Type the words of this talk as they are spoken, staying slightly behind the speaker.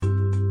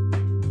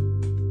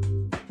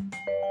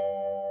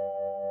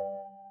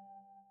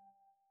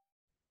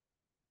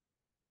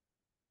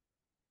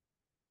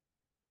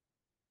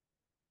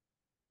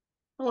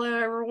Hello,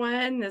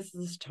 everyone. This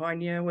is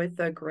Tanya with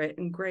the Grit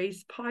and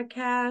Grace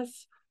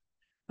podcast.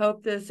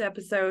 Hope this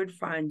episode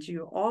finds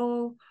you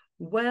all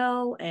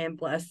well and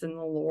blessed in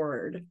the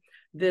Lord.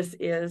 This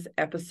is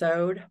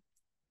episode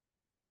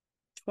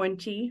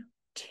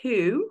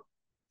 22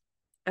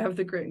 of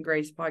the Grit and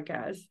Grace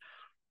podcast.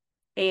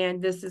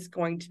 And this is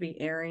going to be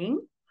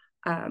airing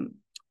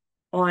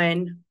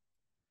on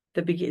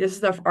the beginning. This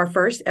is our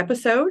first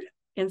episode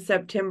in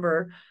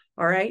September.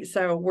 All right,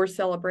 so we're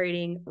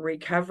celebrating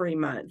Recovery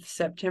Month.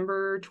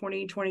 September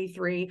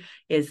 2023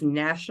 is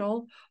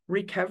National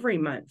Recovery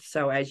Month.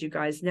 So as you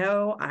guys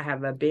know, I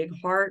have a big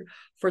heart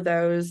for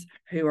those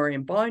who are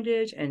in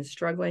bondage and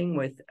struggling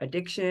with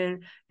addiction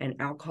and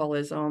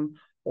alcoholism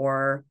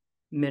or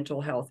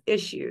mental health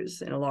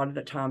issues. And a lot of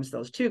the times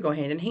those two go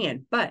hand in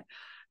hand. But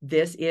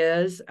this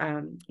is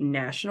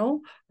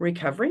National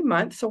Recovery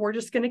Month, so we're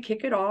just going to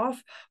kick it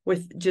off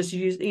with just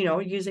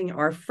using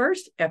our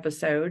first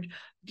episode,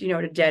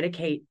 to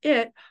dedicate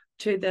it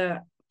to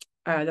the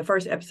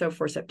first episode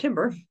for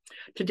September,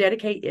 to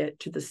dedicate it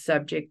to the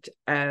subject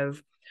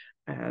of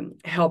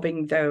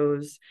helping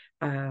those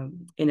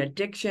in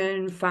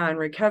addiction find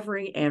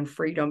recovery and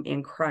freedom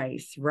in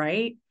Christ,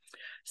 right?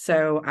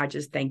 So I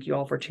just thank you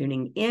all for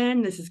tuning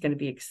in. This is going to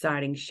be an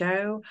exciting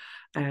show.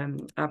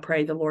 I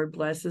pray the Lord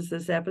blesses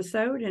this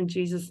episode in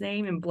Jesus'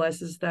 name and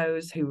blesses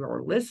those who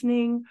are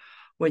listening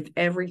with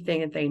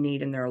everything that they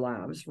need in their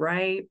lives,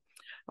 right?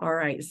 All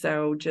right,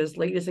 so just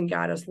lead us and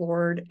guide us,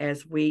 Lord,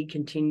 as we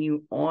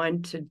continue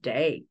on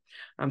today.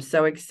 I'm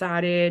so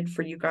excited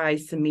for you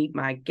guys to meet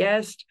my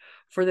guest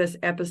for this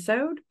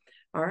episode.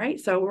 All right,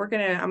 so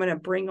I'm gonna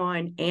bring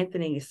on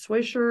Anthony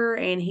Swisher,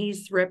 and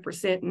he's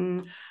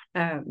representing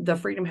the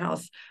Freedom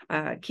House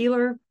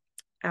Keeler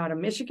out of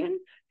Michigan,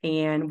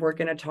 and we're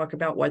going to talk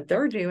about what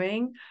they're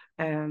doing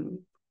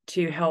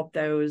to help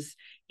those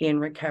in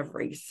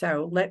recovery.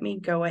 So let me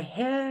go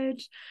ahead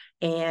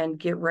and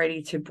get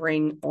ready to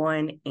bring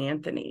on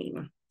Anthony.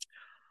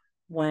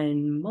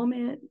 One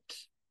moment.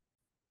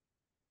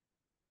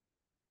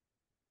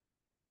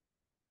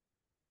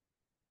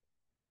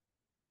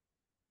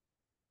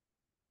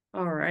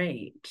 All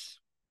right.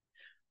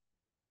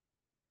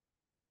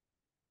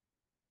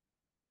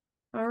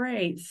 All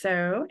right,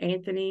 so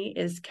Anthony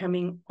is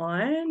coming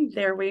on.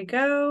 There we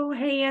go.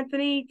 Hey,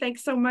 Anthony,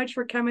 thanks so much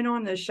for coming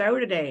on the show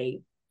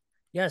today.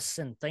 Yes,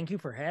 and thank you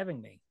for having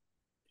me.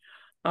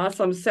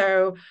 Awesome.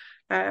 So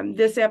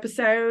this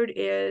episode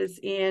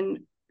is in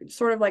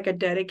sort of like a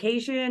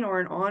dedication or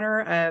an honor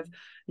of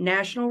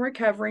National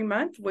Recovery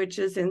Month, which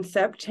is in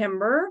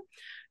September.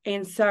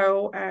 And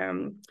so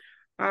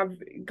I've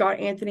got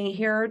Anthony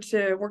here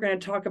we're going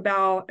to talk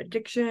about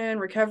addiction,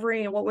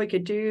 recovery, and what we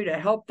could do to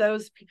help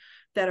those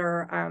that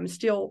are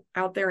still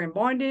out there in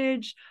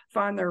bondage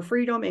find their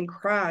freedom in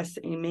Christ.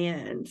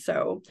 Amen.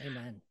 So,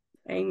 Amen.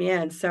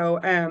 Amen. So,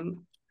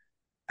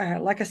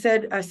 like I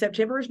said,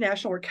 September is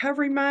National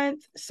Recovery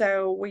Month.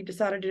 So we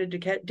decided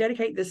to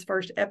dedicate this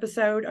first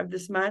episode of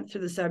this month to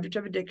the subject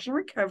of addiction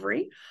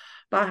recovery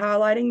by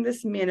highlighting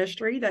this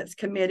ministry that's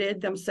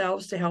committed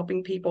themselves to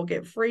helping people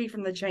get free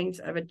from the chains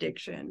of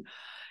addiction.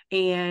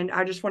 And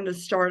I just wanted to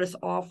start us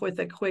off with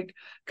a quick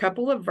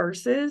couple of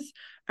verses.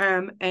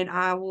 And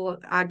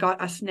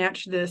I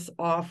snatched this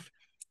off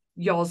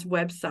y'all's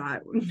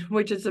website,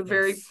 which is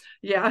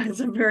it's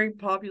a very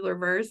popular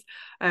verse.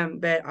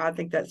 But I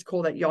think that's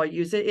cool that y'all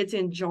use it. It's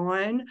in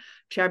John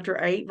chapter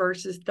 8,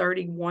 verses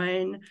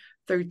 31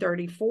 through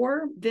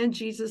 34. Then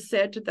Jesus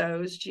said to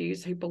those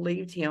Jews who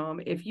believed him,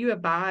 "If you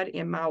abide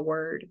in my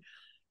word,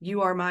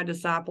 you are my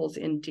disciples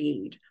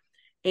indeed,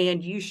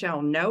 and you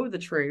shall know the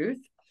truth,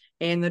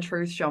 and the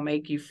truth shall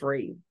make you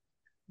free."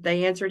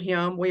 They answered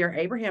him, "We are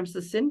Abraham's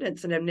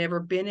descendants and have never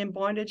been in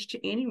bondage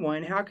to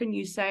anyone. How can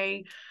you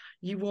say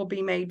you will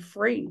be made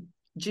free?"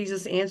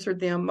 Jesus answered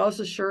them, "Most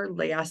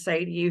assuredly, I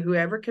say to you,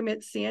 whoever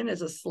commits sin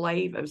is a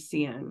slave of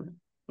sin.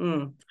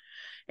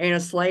 And a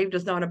slave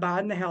does not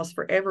abide in the house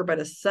forever, but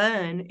a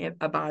son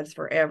abides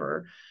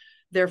forever.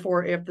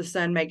 Therefore, if the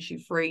Son makes you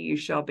free, you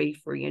shall be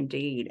free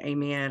indeed."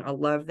 Amen. I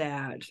love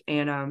that.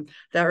 And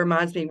that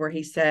reminds me where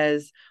he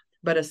says,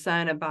 "But a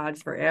son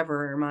abides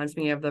forever." It reminds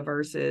me of the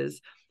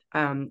verses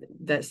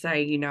that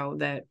say,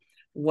 that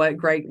what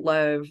great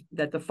love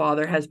that the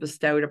Father has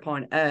bestowed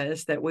upon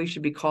us, that we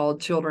should be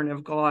called children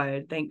of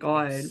God. Thank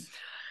God. Yes.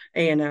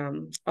 And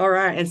all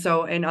right. And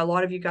so, and a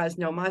lot of you guys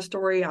know my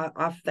story.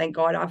 I thank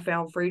God I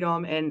found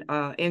freedom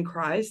in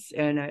Christ.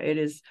 And it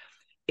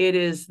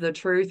is the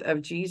truth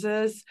of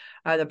Jesus,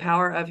 the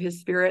power of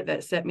his spirit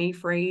that set me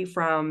free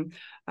from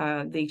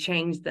the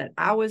chains that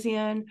I was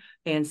in.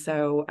 And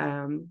so,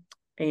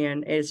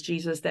 and it's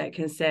Jesus that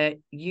can set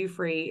you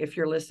free. If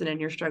you're listening,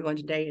 you're struggling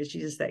today, it's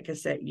Jesus that can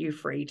set you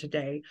free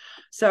today.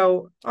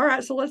 So, all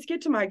right, so let's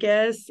get to my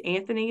guest,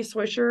 Anthony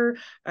Swisher,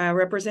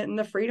 representing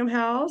the Freedom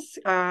House,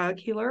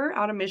 Keeler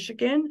out of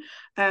Michigan.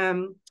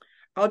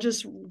 I'll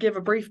just give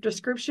a brief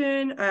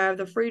description of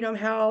the Freedom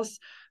House.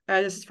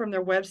 This is from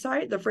their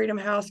website. The Freedom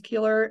House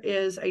Keeler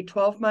is a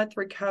 12-month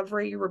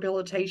recovery,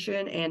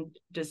 rehabilitation, and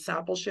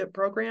discipleship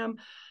program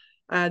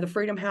The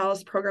Freedom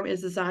House program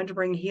is designed to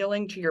bring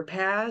healing to your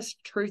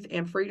past, truth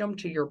and freedom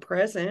to your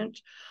present,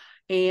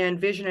 and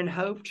vision and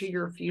hope to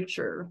your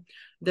future.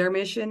 Their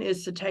mission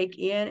is to take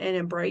in and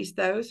embrace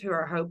those who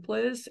are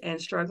hopeless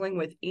and struggling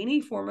with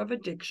any form of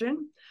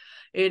addiction.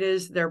 It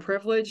is their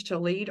privilege to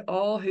lead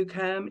all who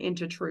come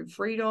into true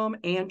freedom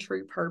and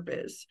true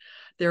purpose.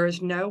 There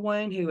is no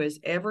one who is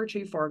ever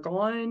too far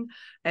gone.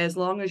 As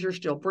long as you're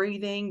still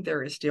breathing,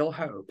 there is still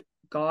hope.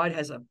 God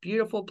has a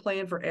beautiful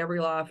plan for every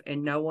life,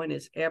 and no one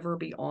is ever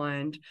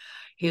beyond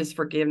his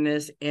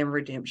forgiveness and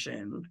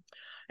redemption.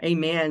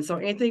 Amen. So,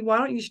 Anthony, why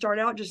don't you start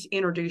out? Just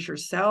introduce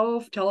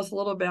yourself. Tell us a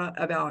little bit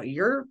about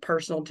your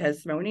personal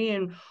testimony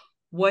and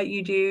what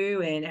you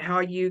do and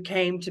how you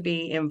came to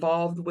be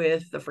involved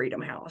with the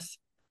Freedom House.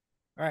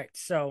 All right.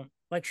 So,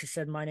 like she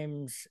said, my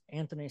name's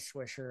Anthony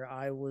Swisher.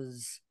 I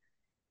was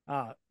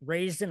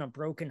raised in a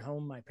broken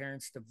home. My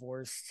parents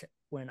divorced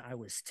when I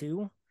was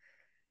 2.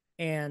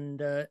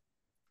 And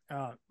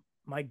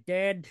my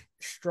dad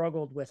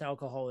struggled with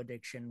alcohol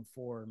addiction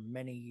for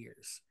many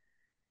years.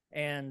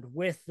 And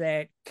with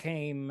that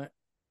came,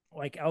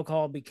 like,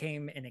 alcohol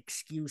became an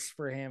excuse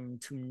for him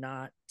to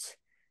not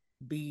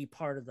be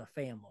part of the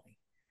family.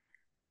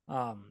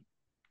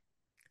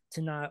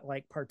 To not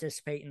like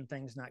participate in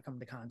things, not come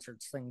to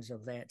concerts, things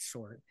of that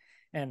sort.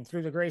 And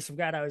through the grace of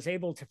God, I was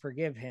able to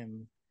forgive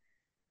him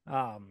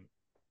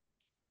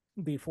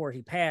before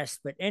he passed.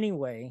 But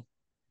anyway,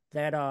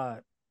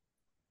 that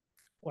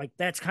like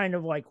that's kind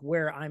of like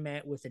where I'm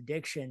at with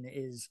addiction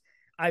is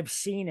I've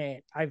seen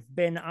it. I've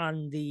been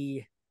on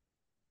the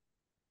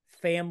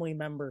family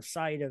member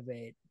side of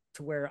it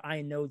to where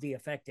I know the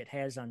effect it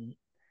has on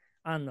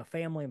the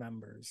family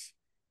members.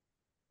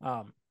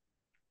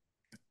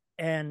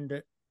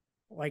 And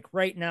like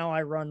right now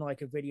I run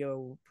like a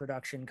video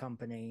production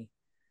company.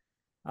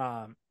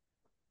 But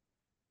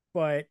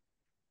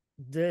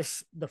the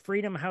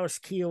Freedom House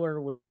Keeler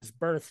was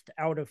birthed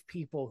out of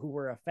people who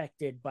were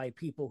affected by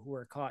people who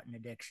were caught in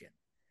addiction.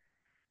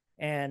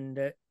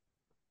 And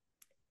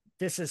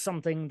this is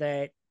something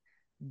that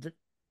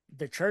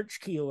the church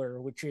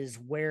Keeler, which is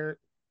where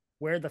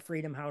the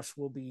Freedom House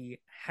will be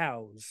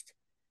housed,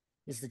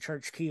 is the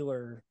church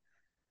Keeler.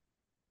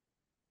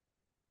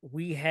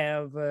 We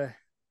have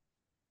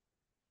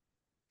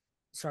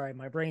sorry,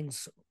 my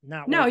brain's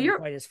not No, working you're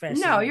quite as fast as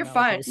no, my you're mouth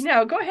fine. is.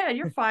 No, go ahead.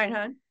 You're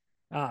fine,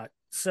 hon.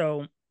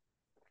 So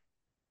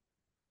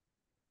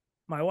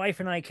my wife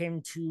and I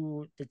came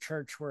to the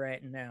church we're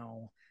at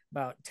now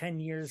about 10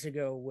 years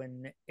ago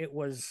when it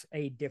was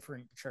a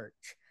different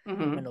church.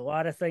 Mm-hmm. And a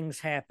lot of things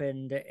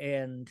happened.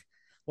 And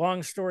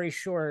long story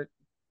short,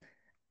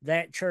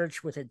 that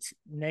church with its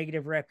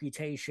negative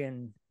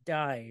reputation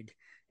died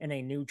and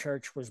a new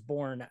church was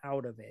born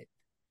out of it.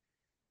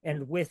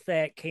 And with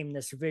that came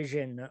this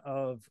vision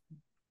of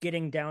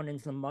getting down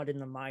into the mud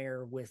and the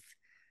mire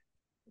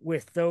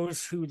with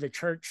those who the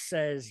church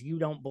says you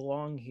don't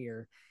belong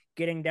here,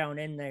 getting down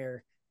in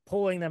there,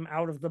 pulling them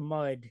out of the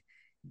mud,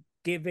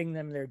 giving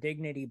them their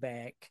dignity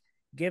back,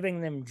 giving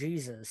them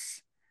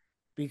Jesus.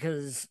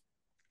 Because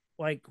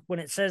like when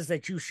it says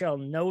that you shall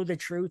know the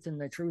truth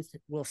and the truth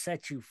will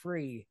set you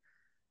free,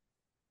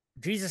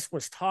 Jesus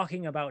was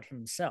talking about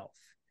himself,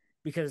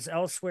 because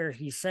elsewhere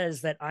he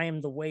says that I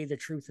am the way, the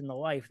truth, and the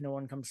life. No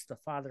one comes to the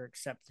Father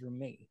except through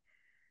me.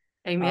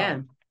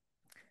 Amen.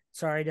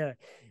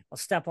 I'll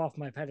step off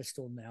my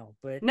pedestal now,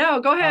 but No,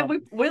 go ahead.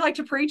 We like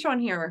to preach on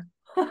here.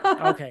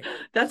 Okay.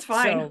 That's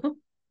fine.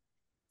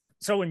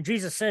 So when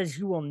Jesus says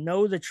you will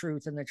know the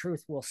truth and the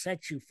truth will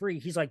set you free,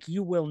 he's like,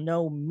 you will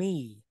know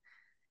me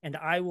and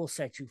I will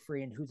set you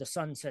free, and who the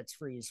Son sets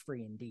free is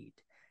free indeed.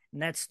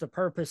 And that's the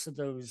purpose of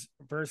those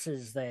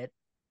verses that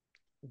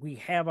we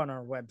have on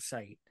our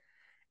website.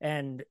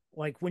 And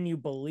like when you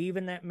believe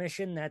in that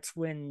mission, that's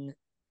when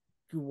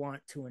you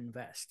want to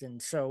invest.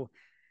 And so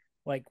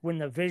like when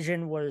the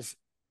vision was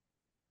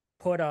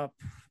put up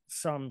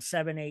some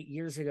 7-8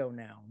 years ago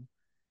now,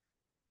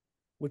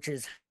 which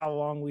is how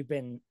long we've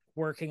been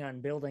working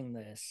on building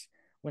this,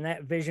 when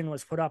that vision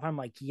was put up, I'm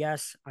like,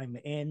 yes, I'm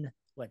in,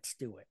 let's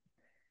do it.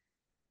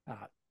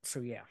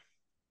 So yeah.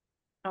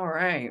 All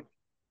right.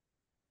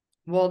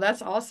 Well,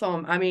 that's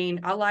awesome. I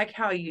mean, I like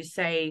how you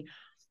say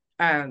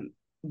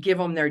give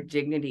them their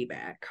dignity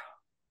back.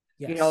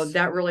 Yes.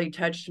 That really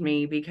touched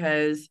me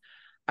because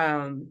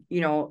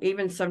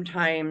even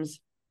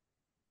sometimes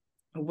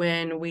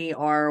when we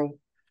are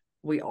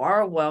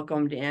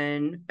welcomed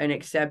in and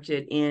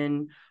accepted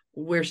in,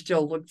 we're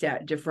still looked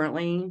at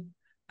differently.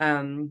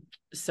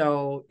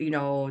 So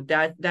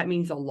that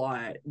means a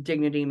lot.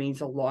 Dignity means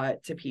a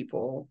lot to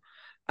people.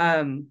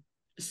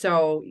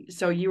 So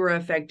you were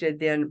affected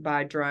then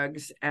by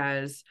drugs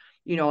as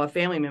a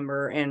family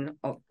member, and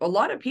a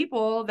lot of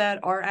people that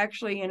are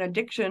actually in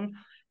addiction,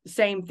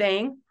 same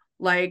thing.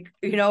 Like,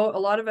 a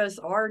lot of us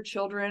are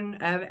children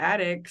of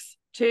addicts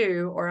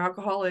too, or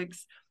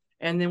alcoholics,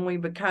 and then we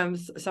become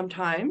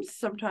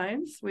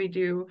sometimes we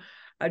do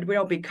we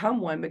don't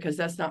become one because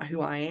that's not who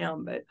I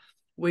am, but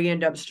we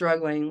end up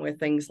struggling with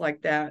things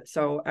like that.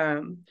 So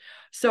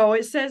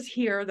it says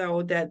here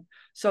though that,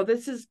 so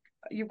this is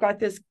you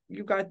guys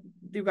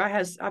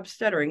has I'm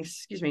stuttering.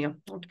 Excuse me. I'll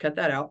have to cut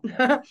that out.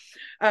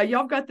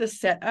 Y'all got this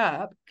set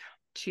up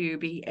to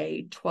be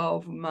a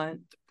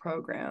 12-month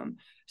program.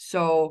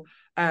 So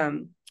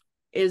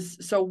is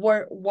so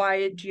what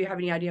why do you have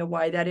any idea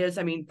why that is?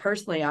 I mean,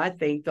 personally, I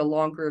think the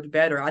longer the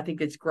better. I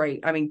think it's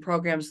great. I mean,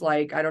 programs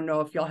like, I don't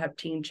know if y'all have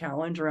Teen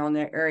Challenge around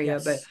that area,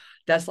 but Yes.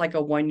 that's like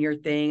a 1 year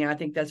thing. I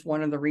think that's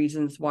one of the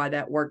reasons why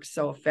that works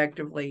so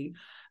effectively,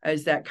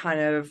 is that kind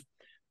of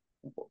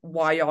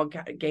why y'all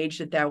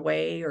gauged it that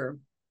way? Or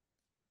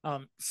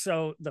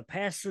So the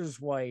pastor's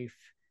wife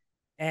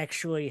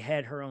actually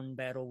had her own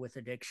battle with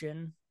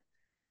addiction,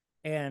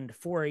 and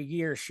for a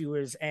year she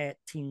was at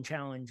Teen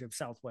Challenge of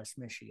Southwest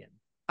Michigan.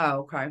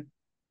 oh, okay.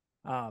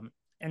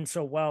 And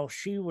so while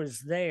she was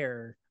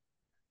there,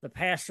 the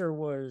pastor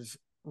was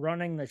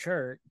running the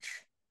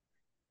church,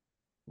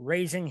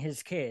 raising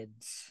his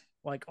kids,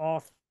 like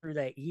all through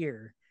that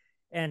year.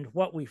 And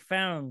what we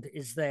found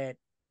is that,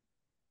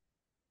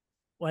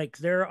 like,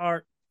 there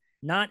are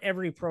not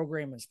every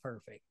program is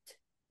perfect.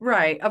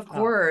 Right, of Uh,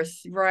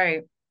 course.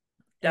 Right.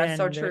 That's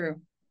so and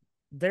true.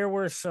 there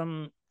were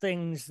some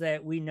things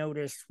that we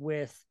noticed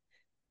with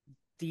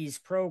these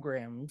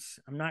programs.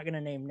 I'm not going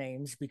to name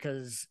names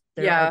because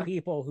there are Yeah,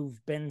 people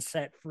who've been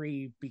set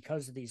free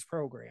because of these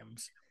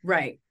programs.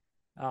 right.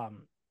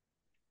 Um,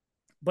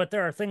 but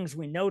there are things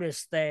we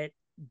noticed that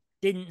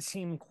didn't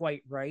seem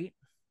quite right.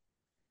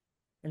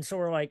 And so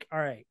we're like, all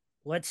right,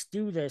 let's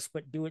do this,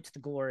 but do it to the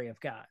glory of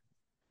God.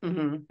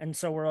 Hmm. And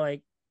so we're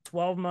like,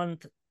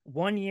 12-month,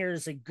 1 year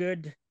is a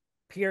good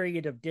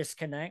period of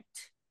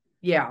disconnect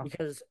Yeah.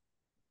 because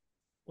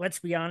let's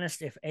be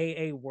honest, if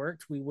AA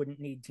worked, we wouldn't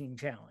need Teen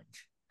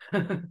Challenge.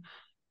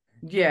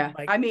 Yeah.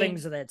 Like I mean,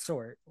 things of that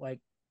sort. Like,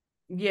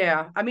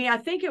 yeah. I mean, I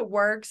think it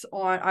works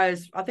on,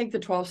 as I think the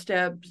 12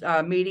 steps,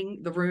 meeting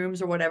the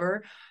rooms or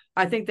whatever.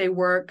 I think they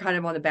work kind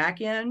of on the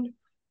back end,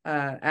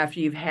 after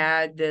you've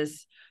had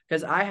this,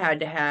 because I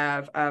had to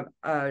have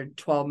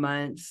 12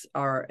 months,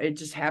 or it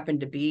just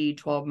happened to be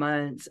 12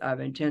 months of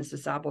intense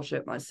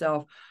discipleship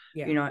myself.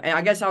 yeah, And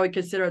I guess I would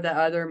consider the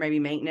other maybe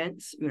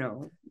maintenance,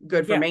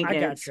 good for yeah, I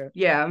maintenance. gotcha.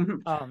 Yeah.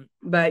 Um,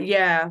 But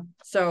yeah,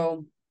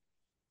 so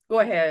go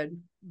ahead.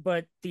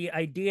 but the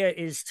idea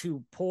is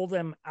to pull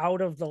them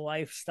out of the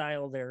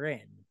lifestyle they're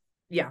in,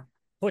 Yeah.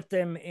 put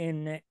them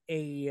in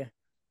a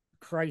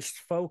Christ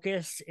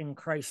focused and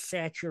Christ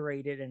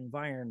saturated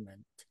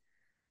environment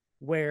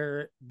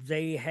where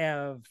they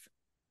have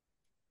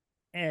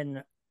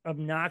an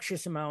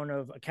obnoxious amount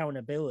of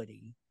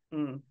accountability,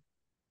 Mm.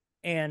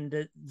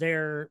 and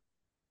they're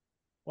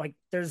like,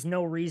 there's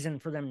no reason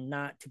for them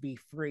not to be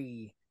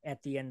free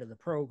at the end of the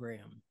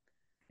program.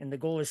 And the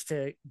goal is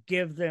to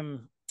give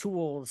them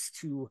tools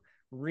to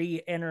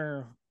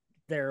re-enter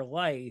their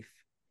life,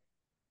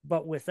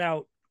 but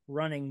without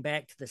running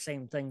back to the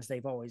same things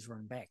they've always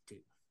run back to.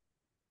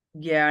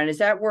 Yeah, and is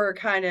that where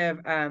kind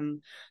of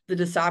the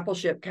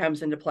discipleship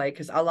comes into play?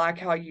 Because I like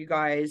how you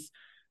guys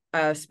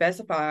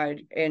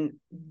specified in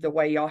the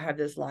way y'all have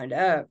this lined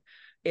up,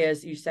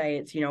 is you say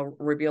it's,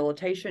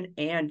 rehabilitation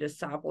and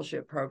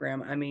discipleship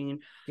program. I mean,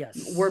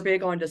 we're Yes.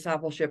 big on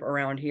discipleship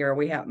around here.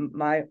 We have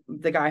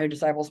the guy who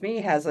disciples me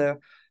has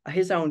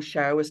his own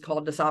show is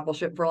called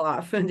Discipleship for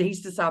Life, and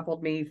he's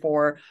discipled me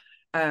for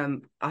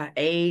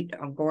 8,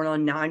 I'm going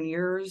on 9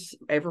 years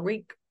every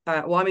week.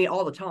 Well, I mean,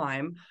 all the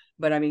time,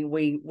 but I mean,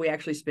 we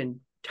actually spend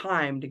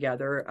time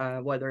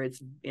together, whether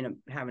it's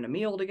having a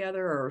meal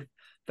together, or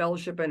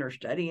fellowshipping, or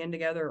studying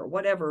together, or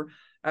whatever.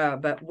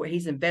 But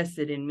he's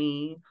invested in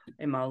me,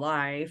 in my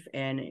life,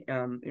 and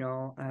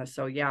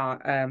so yeah.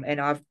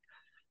 And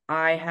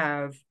I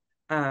have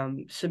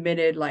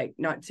submitted, like,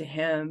 not to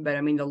him, but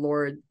I mean, the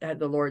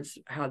Lord's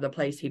how the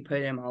place he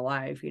put in my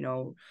life,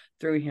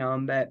 through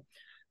him. But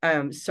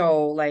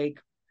so, like,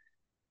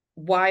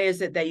 why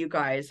is it that you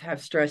guys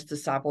have stressed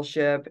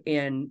discipleship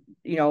in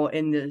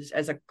this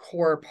as a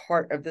core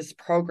part of this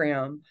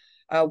program?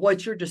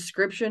 What's your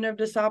description of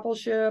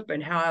discipleship,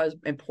 and how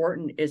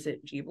important is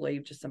it, do you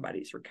believe, to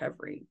somebody's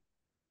recovery?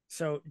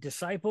 So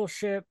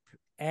discipleship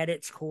at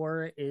its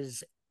core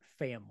is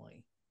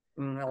family.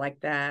 I like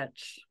that.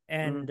 Mm,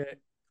 And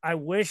I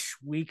wish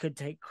we could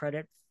take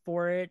credit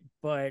for it,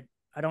 but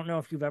I don't know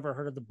if you've ever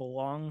heard of the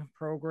Belong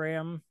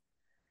program.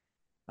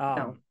 no.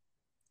 Um,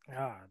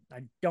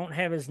 I don't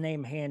have his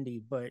name handy,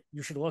 but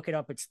you should look it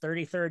up. It's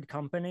 33rd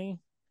Company.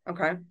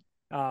 Okay.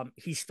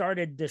 He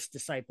started this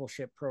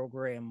discipleship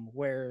program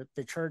where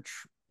the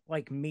church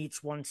like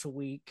meets once a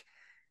week.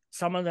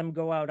 Some of them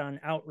go out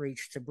on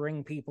outreach to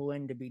bring people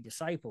in to be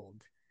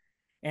discipled.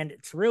 And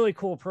it's a really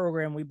cool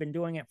program. We've been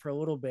doing it for a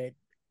little bit,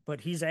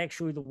 but he's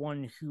actually the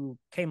one who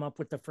came up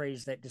with the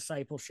phrase that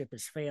discipleship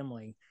is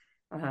family.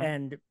 Uh-huh.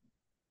 And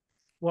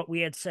what we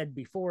had said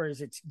before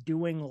is it's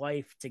doing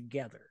life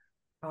together.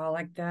 Oh, I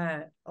like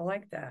that. I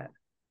like that.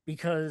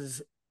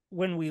 Because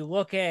when we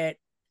look at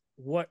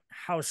what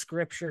how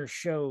scripture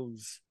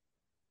shows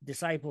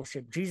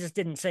discipleship, Jesus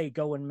didn't say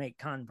go and make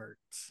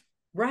converts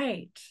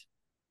Right.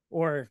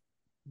 or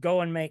go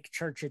and make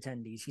church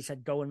attendees. He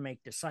said go and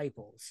make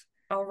disciples.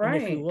 All And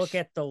if you right. look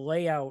at the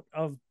layout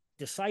of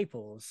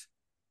disciples,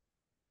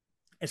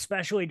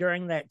 especially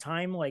during that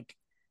time. Like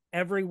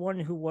everyone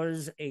who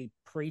was a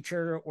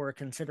preacher or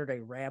considered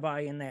a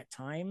rabbi in that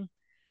time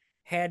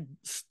had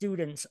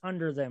students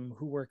under them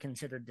who were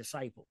considered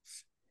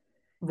disciples.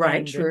 Right,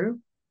 And true.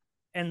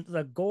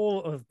 the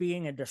goal of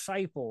being a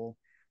disciple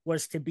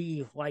was to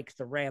be like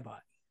the rabbi.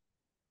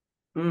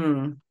 Mm,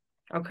 And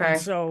okay.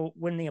 so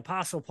when the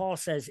apostle Paul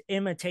says,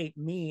 imitate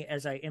me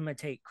as I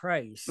imitate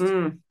Christ,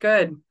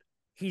 Good.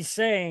 he's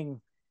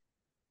saying,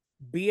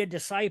 be a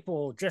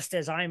disciple just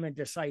as I'm a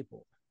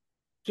disciple.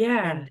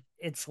 Yeah. And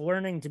it's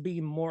learning to be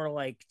more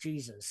like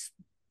Jesus.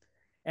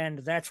 And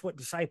that's what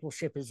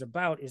discipleship is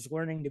about, is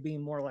learning to be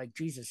more like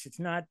Jesus. It's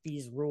not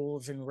these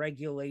rules and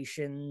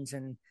regulations.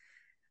 And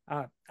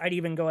I'd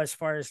even go as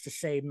far as to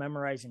say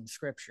memorizing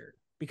scripture,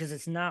 because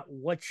it's not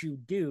what you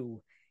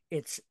do,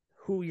 it's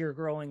who you're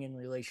growing in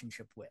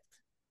relationship with.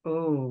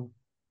 Oh,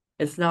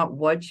 it's not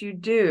what you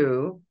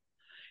do,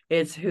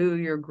 it's who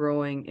you're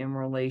growing in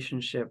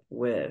relationship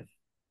with.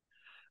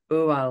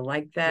 Oh, I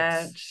like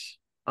that. Yes.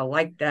 I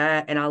like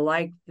that. And I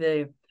like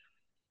the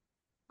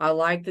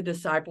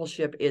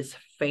discipleship is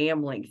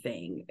family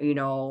thing. You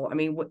know, I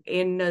mean,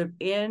 in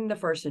the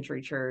first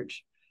century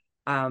church,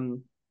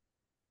 um,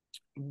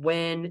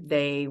 when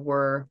they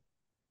were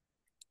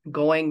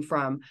going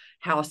from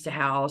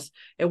house,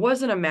 it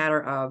wasn't a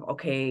matter of,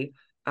 okay,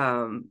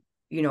 um,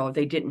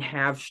 they didn't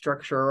have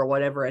structure or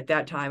whatever at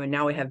that time, and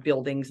now we have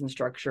buildings and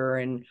structure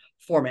and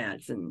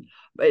formats, and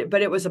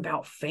but it was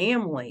about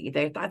family.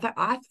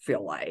 I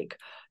feel like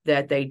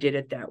that they did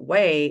it that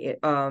way. It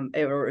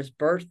was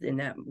birthed in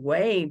that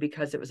way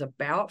because it was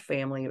about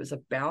family. It was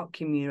about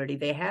community.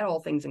 They had all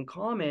things in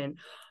common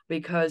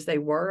because they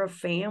were a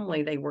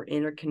family. They were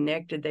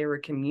interconnected. They were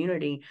a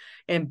community,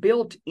 and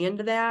built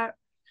into that,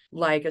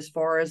 like as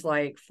far as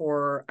like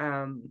for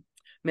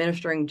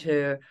ministering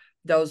to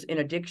those in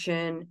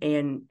addiction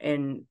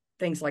and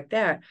things like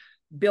that,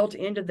 built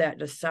into that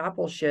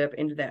discipleship,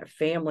 into that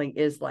family,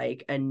 is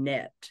like a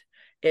net.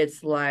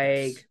 It's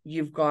like Yes.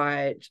 you've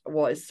got,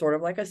 well, it's sort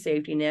of like a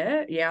safety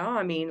net. Yeah,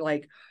 I mean,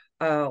 like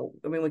I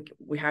mean,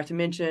 we have to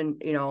mention,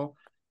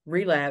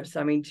 relapse.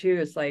 I mean, too,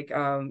 it's like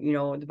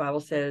the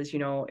Bible says,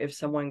 if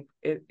someone,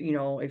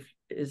 if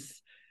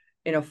is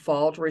in a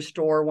fault,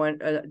 restore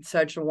one,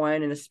 such a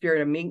one in a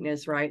spirit of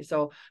meekness, right?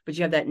 So, but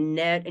you have that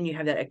net, and you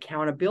have that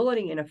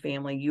accountability in a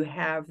family. You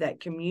have that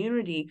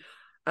community.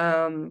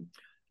 um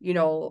you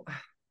know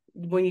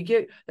when you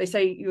get, they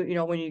say,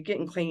 when you're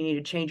getting clean, you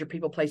need to change your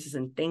people, places,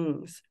 and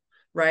things,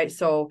 right?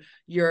 So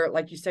you're,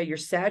 like you say, you're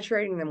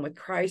saturating them with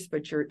Christ,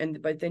 but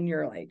then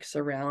you're like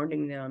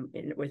surrounding them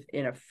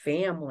within a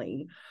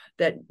family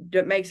that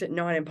makes it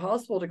not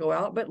impossible to go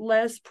out, but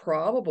less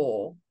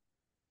probable,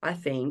 I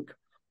think,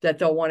 that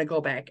they'll want to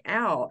go back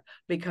out,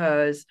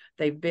 because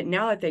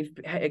now that they've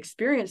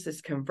experienced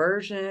this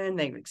conversion,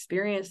 they've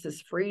experienced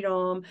this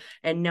freedom,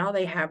 and now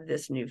they have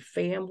this new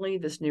family,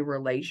 this new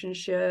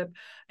relationship,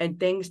 and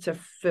things to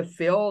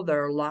fulfill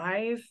their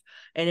life.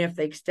 And if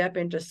they step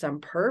into some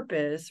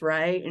purpose,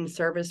 right, in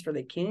service for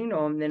the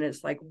kingdom, then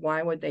it's like,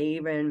 why would they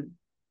even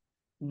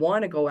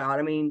want to go out?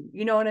 I mean,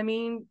 you know what I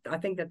mean? I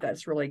think that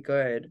that's really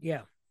good.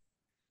 Yeah.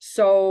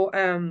 So,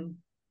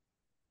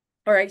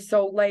 all right.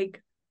 So,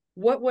 like,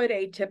 what would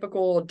a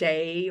typical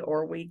day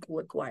or week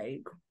look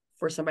like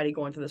for somebody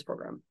going through this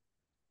program?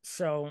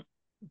 So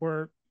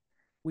we're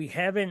we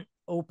haven't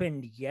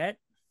opened yet,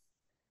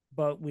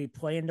 but we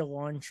plan to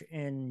launch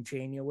in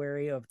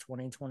January of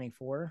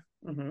 2024,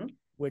 Mm-hmm.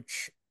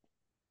 which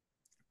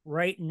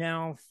right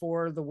now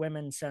for the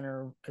Women's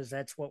Center, because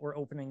that's what we're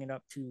opening it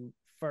up to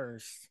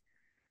first.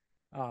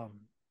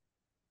 Um,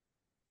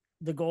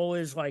 the goal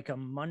is like a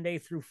Monday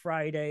through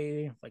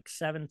Friday, like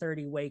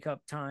 7:30 wake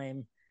up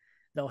time.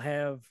 They'll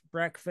have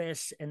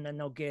breakfast and then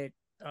they'll get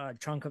a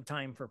chunk of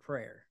time for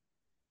prayer.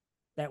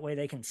 That way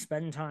they can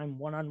spend time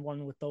one on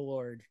one with the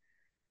Lord,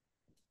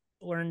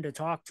 learn to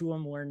talk to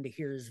him, learn to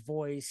hear his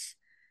voice,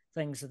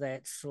 things of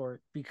that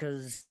sort.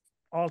 Because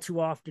all too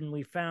often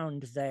we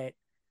found that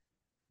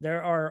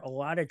there are a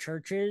lot of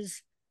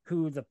churches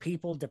who the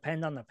people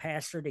depend on the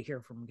pastor to hear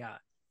from God.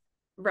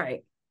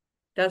 Right.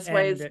 That's the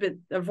way it's And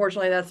been.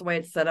 Unfortunately, that's the way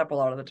it's set up a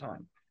lot of the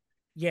time.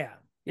 yeah,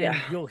 Yeah.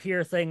 and you'll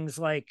hear things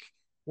like,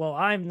 well,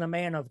 I'm the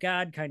man of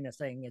God kind of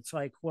thing. It's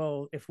like,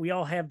 well, if we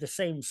all have the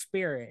same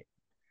spirit,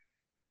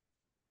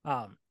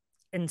 um,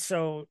 and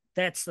so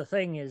that's the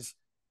thing, is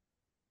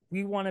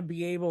we want to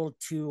be able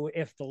to,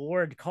 if the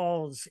Lord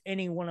calls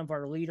any one of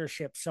our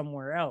leadership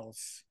somewhere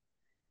else,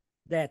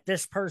 that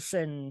this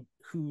person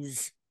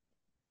who's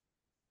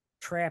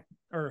trapped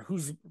or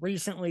who's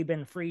recently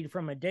been freed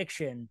from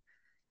addiction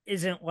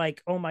isn't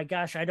like, oh my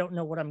gosh, I don't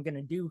know what I'm going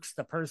to do because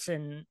the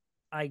person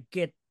I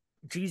get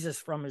Jesus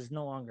from is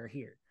no longer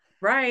here.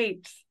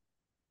 Right.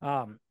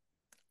 Um,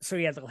 so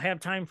yeah, they'll have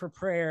time for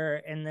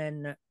prayer, and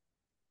then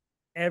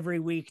every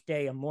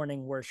weekday a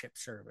morning worship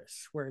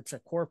service where it's a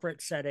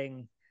corporate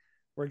setting.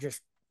 We're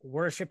just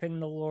worshiping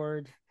the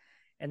Lord,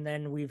 and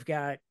then we've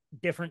got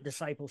different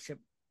discipleship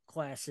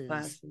classes.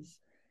 Classes.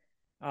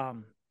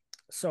 Um,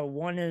 so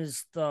one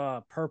is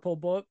the Purple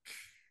Book,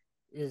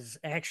 is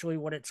actually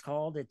what it's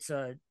called. It's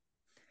a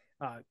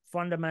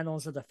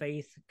fundamentals of the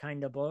faith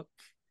kind of book.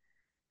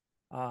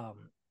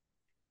 Um,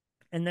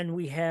 and then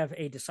we have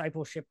a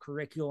discipleship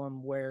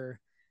curriculum where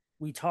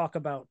we talk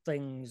about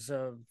things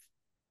of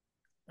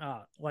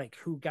like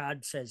who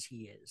God says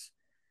he is,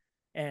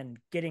 and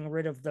getting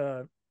rid of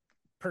the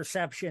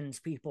perceptions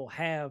people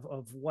have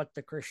of what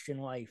the Christian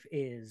life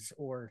is,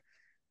 or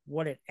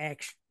what it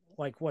actually,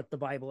 like what the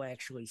Bible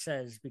actually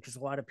says, because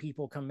a lot of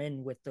people come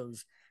in with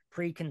those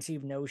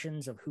preconceived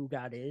notions of who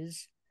God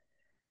is.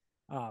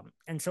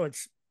 And so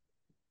it's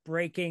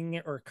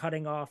breaking or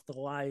cutting off the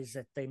lies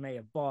that they may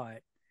have bought,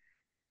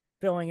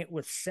 filling it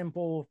with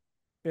simple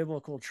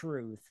biblical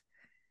truth.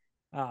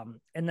 And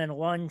then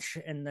lunch,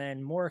 and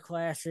then more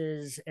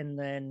classes, and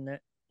then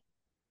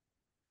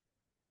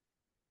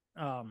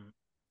um,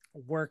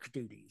 work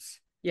duties.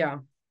 Yeah,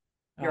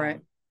 you're right.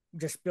 Um,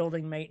 just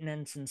building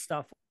maintenance and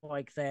stuff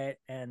like that.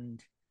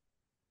 And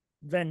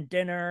then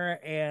dinner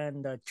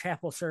and a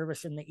chapel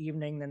service in the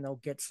evening. Then they'll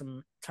get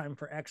some time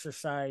for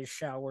exercise,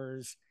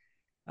 showers,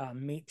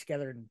 meet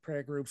together in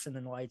prayer groups, and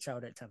then lights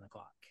out at 10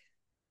 o'clock.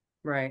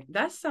 Right.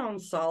 That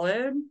sounds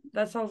solid.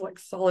 That sounds like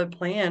solid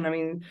plan. I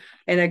mean,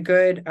 and a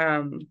good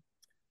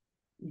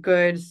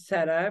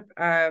setup.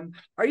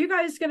 Are you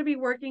guys going to be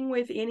working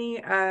with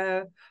any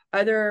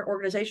other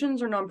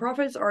organizations or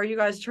nonprofits, or are you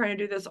guys trying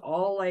to do this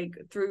all like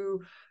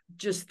through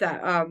just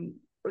that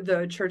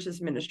the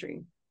church's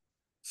ministry?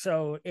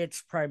 So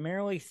it's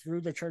primarily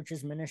through the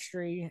church's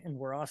ministry, and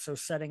we're also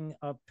setting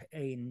up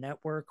a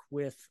network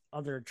with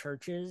other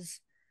churches,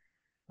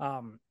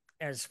 um,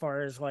 as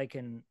far as like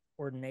an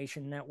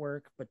ordination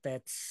network, but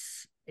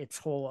that's its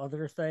whole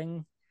other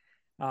thing.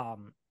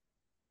 Um,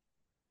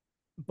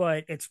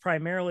 but it's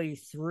primarily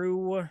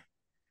through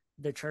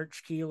the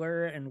church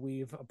Keeler, and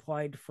we've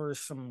applied for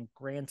some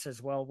grants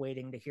as well,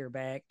 waiting to hear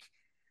back.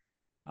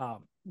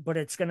 But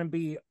it's going to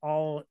be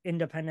all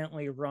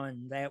independently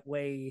run. That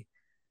way,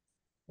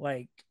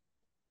 like,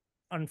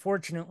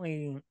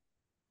 unfortunately,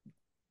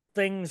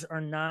 things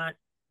are not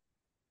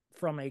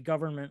from a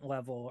government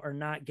level are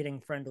not getting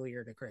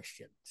friendlier to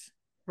Christians.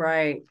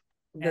 Right.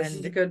 This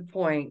is a And good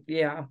point.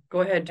 Yeah.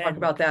 Go ahead and talk and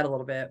about that a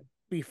little bit.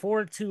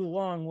 before too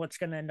long, what's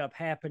going to end up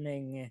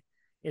happening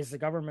is the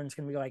government's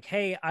going to be like,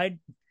 "Hey, I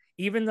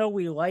even though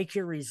we like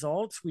your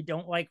results, we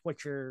don't like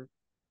what you're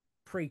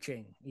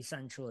preaching,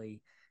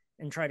 essentially,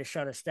 and try to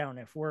shut us down."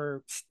 If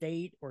we're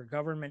state or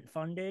government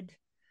funded,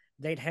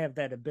 they'd have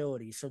that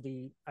ability. So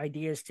the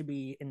idea is to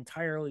be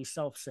entirely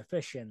self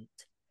sufficient.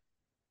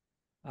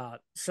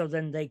 So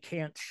then they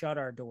can't shut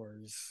our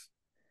doors.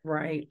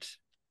 Right.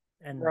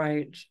 And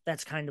Right.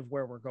 that's kind of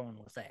where we're going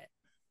with that.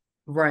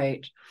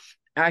 Right.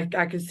 I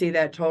can see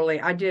that totally.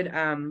 I did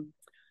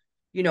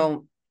you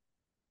know,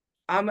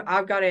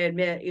 I've got to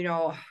admit,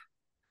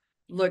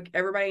 look,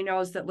 everybody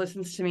knows that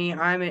listens to me.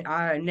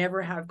 I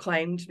never have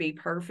claimed to be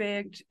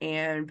perfect,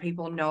 and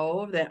people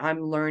know that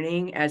I'm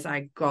learning as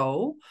I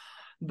go.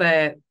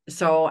 But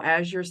so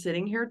as you're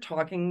sitting here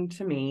talking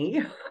to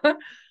me,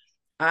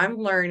 I'm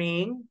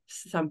learning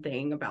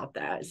something about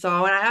that.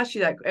 So when I asked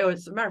you that, it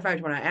was, a matter of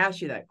fact, when I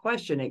asked you that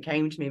question, it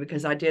came to me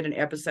because I did an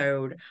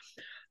episode,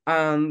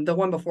 the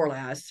one before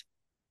last,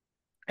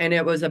 and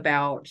it was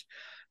about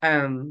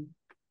um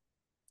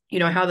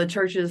how the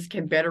churches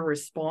can better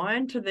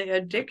respond to the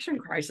addiction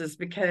crisis,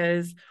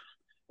 because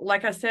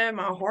like I said,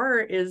 my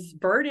heart is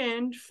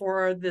burdened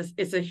for this.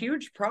 It's a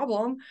huge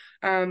problem,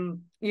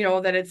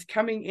 that it's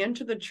coming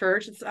into the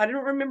church. I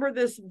don't remember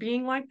this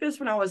being like this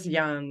when I was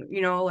young,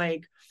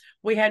 like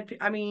we had,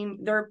 I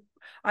mean,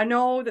 I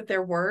know that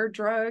there were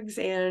drugs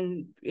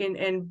and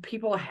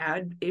people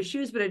had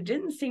issues, but it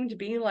didn't seem to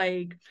be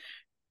like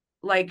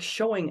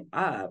showing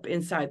up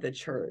inside the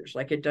church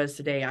like it does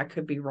today. I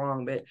could be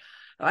wrong, but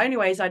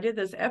anyways, I did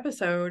this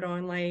episode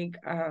on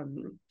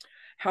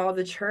how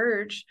the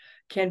church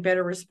can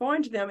better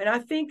respond to them, and I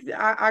think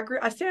I agree.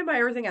 I stand by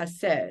everything I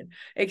said,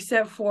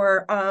 except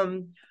for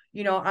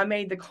I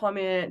made the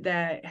comment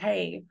that,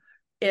 hey,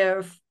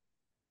 if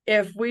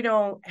we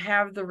don't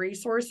have the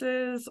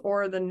resources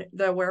or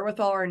the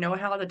wherewithal or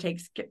know-how to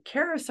take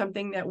care of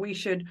something, that we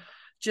should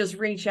just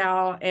reach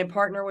out and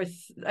partner with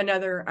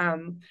another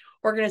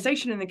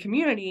organization in the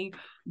community.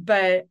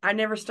 But I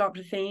never stopped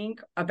to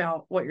think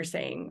about what you're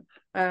saying.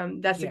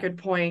 That's a Yeah. good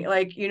point.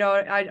 Like,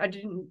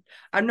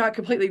 I'm not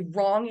completely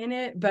wrong in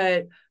it,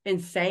 but in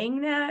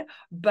saying that,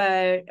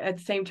 but at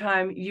the same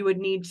time, you would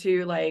need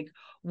to like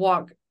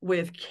walk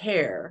with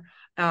care,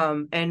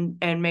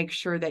 and make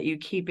sure that you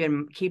keep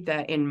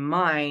that in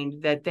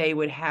mind, that they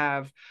would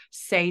have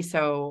say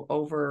so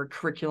over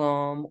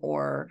curriculum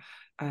or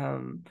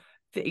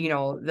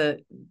the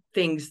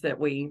things that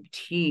we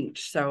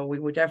teach. So we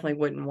would definitely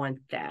wouldn't want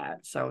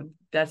that. So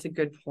that's a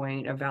good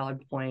point, a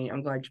valid point.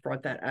 I'm glad you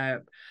brought that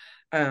up.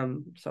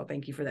 So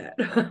thank you for that.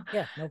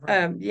 Yeah, no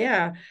problem.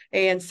 Yeah.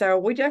 And so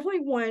we definitely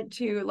want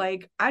to,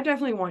 I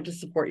definitely want to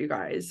support you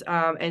guys.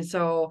 And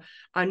so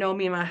I know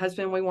me and my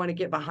husband, we want to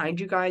get behind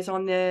you guys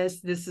on this.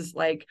 This is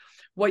like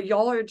what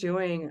y'all are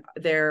doing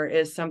there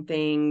is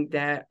something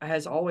that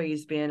has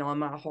always been on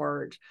my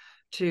heart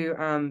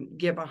to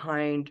get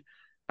behind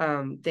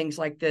things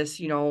like this,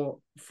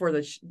 for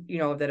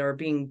the, that are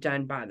being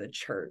done by the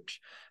church,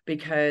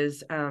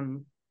 because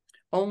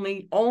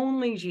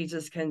only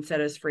Jesus can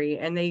set us free.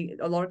 And they,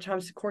 a lot of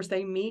times, of course,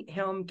 they meet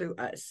him through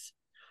us.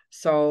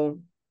 So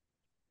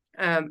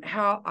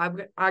how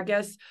I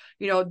guess,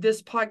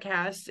 this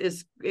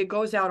podcast it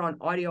goes out on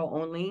audio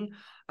only,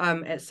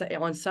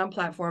 on some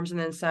platforms, and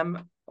then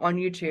some on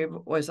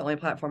YouTube was the only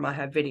platform I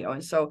have video.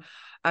 And so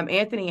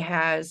Anthony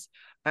has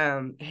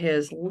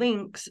his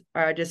links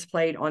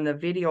displayed on the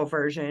video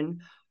version.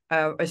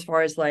 As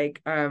far as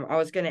like, I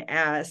was going to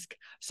ask,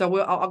 so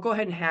I'll go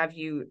ahead and have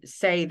you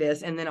say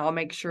this, and then I'll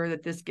make sure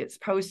that this gets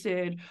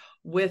posted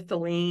with the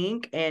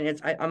link,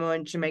 and I'm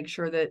going to make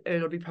sure that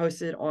it'll be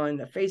posted on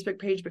the Facebook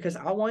page, because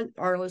I want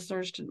my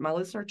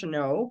listener to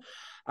know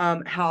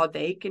how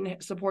they can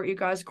support you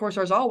guys. Of course,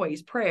 there's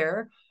always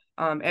prayer.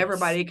 Yes.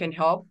 Everybody can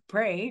help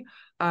pray,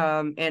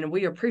 and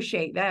we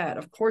appreciate that.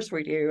 Of course,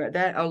 we do.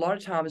 That a lot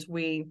of times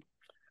we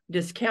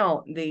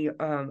discount the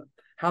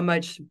how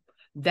much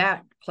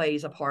that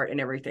plays a part in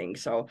everything.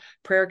 So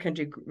prayer can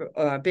do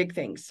big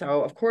things.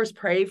 So of course,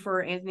 pray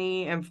for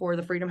Anthony and for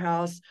the Freedom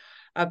House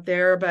up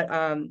there. But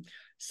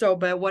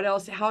what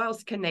else? How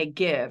else can they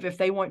give if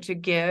they want to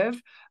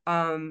give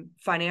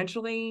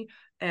financially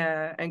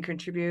and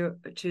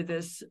contribute to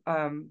this,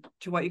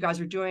 to what you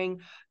guys are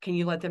doing? Can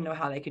you let them know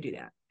how they could do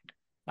that?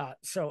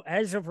 So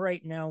as of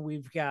right now,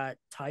 we've got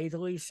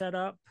Tithely set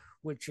up,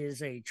 which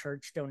is a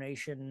church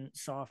donation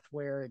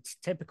software. It's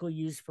typically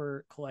used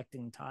for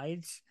collecting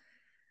tithes,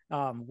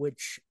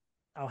 which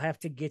I'll have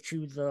to get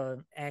you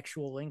the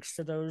actual links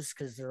to those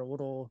because they're a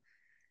little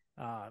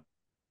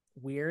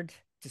weird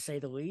to say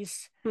the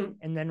least. Hmm.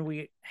 And then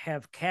we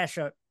have Cash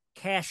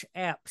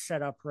App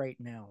set up right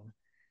now,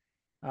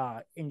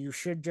 and you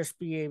should just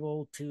be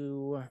able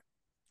to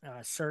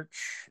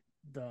search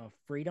the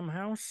Freedom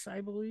House,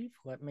 I believe.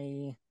 Let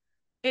me.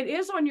 It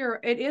is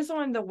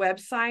on the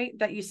website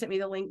that you sent me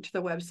the link to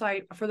the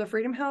website for the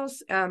Freedom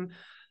House.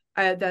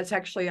 That's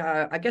actually,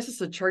 I guess it's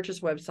the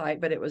church's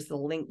website, but it was the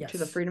link to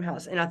the Yes. Freedom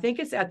House. And I think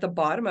it's at the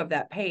bottom of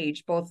that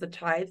page. Both the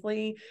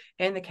Tithely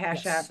and the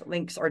Cash App Yes.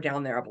 links are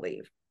down there, I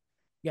believe.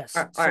 Yes.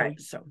 All So right.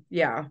 So,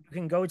 yeah. you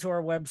can go to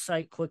our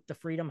website, click the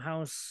Freedom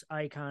House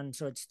icon.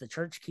 So it's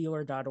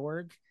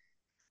thechurchkeeler.org.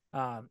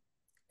 Uh,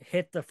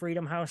 Hit the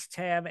Freedom House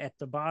tab at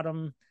the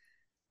bottom.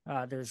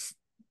 There's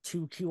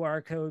 2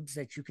 QR codes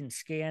that you can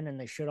scan, and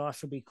they should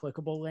also be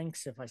clickable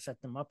links if I set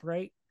them up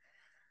right.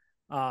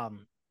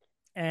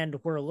 And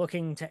we're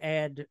looking to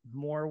add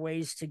more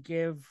ways to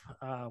give.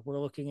 We're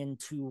looking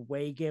into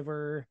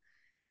Waygiver,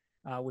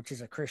 which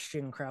is a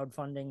Christian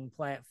crowdfunding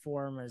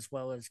platform, as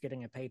well as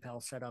getting a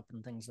PayPal set up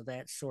and things of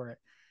that sort.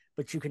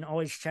 But you can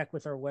always check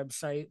with our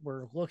website.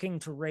 We're looking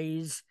to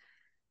raise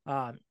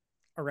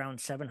around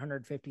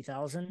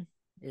 750,000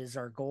 is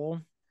our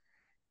goal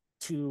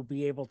to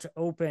be able to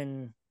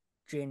open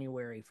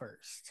January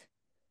 1st.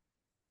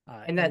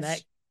 And And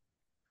that,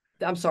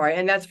 I'm sorry.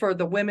 And that's for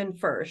the women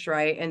first,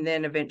 right? And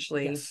then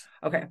eventually, yes.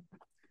 okay.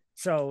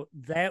 So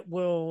that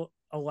will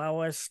allow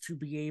us to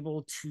be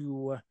able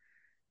to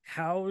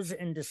house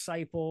and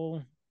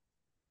disciple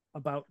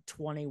about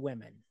 20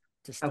 women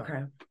to start.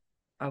 Okay.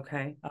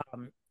 Okay.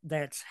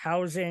 That's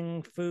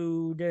housing,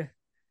 food,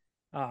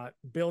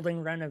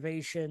 building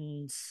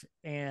renovations,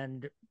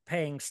 and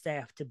paying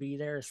staff to be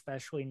there,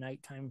 especially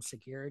nighttime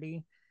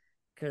security,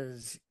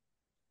 because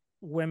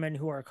women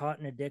who are caught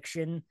in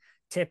addiction,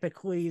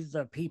 typically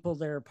the people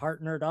they're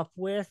partnered up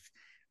with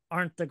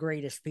aren't the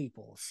greatest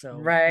people. So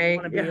we Right.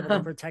 want to be able to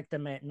Yeah. protect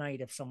them at night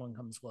if someone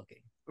comes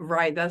looking.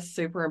 Right. That's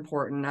super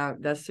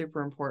important. That's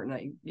super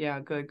important. Yeah.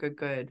 Good, good,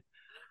 good.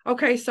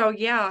 Okay, so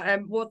yeah,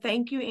 well,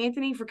 thank you,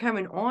 Anthony, for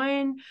coming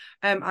on.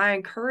 I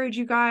encourage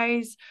you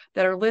guys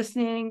that are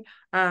listening,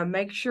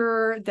 make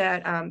sure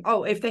that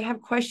if they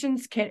have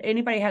questions, can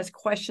anybody has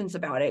questions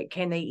about it,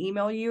 can they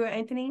email you,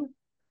 Anthony?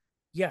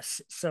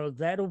 Yes, so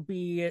that'll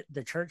be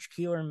the Church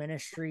Keeler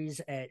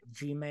Ministries at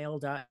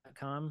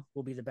gmail.com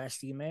will be the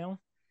best email.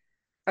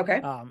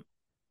 Okay.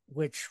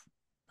 Which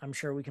I'm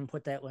sure we can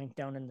put that link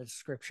down in the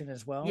description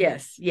as well.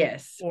 Yes,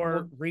 yes. Or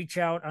Well, reach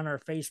out on our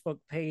Facebook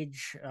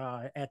page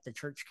at the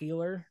Church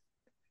Keeler.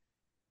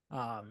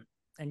 And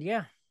yeah,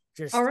 all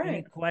just any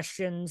right.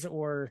 questions,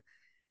 or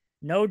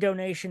no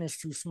donation is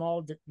too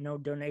small, no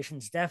donation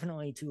is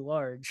definitely too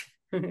large.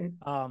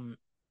 Um,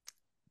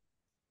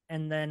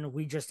 and then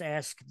we just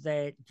ask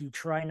that you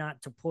try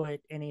not to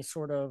put any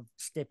sort of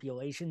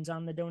stipulations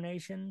on the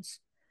donations.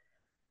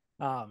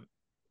 Um,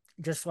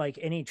 just like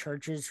any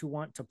churches who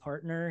want to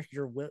partner,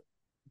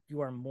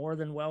 you are more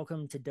than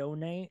welcome to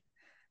donate,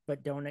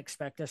 but don't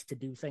expect us to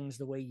do things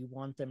the way you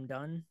want them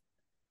done.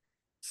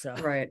 So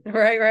Right,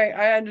 right, right.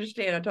 I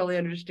understand. I totally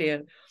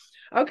understand.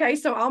 Okay,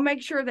 so I'll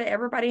make sure that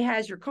everybody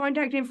has your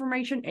contact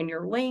information and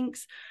your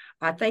links.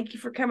 I thank you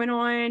for coming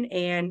on,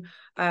 and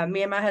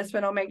me and my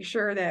husband will make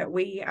sure that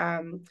we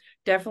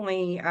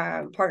definitely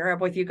partner up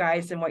with you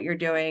guys and what you're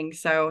doing.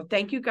 So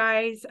thank you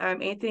guys.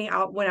 Anthony,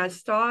 when I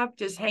stop,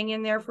 just hang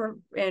in there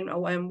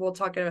and we'll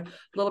talk a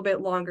little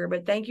bit longer.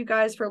 But thank you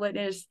guys for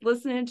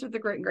listening to the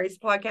Grit and Grace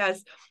podcast.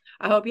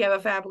 I hope you have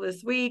a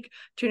fabulous week.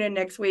 Tune in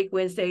next week,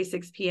 Wednesday,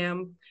 6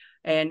 p.m.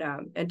 And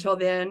until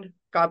then,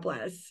 God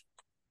bless.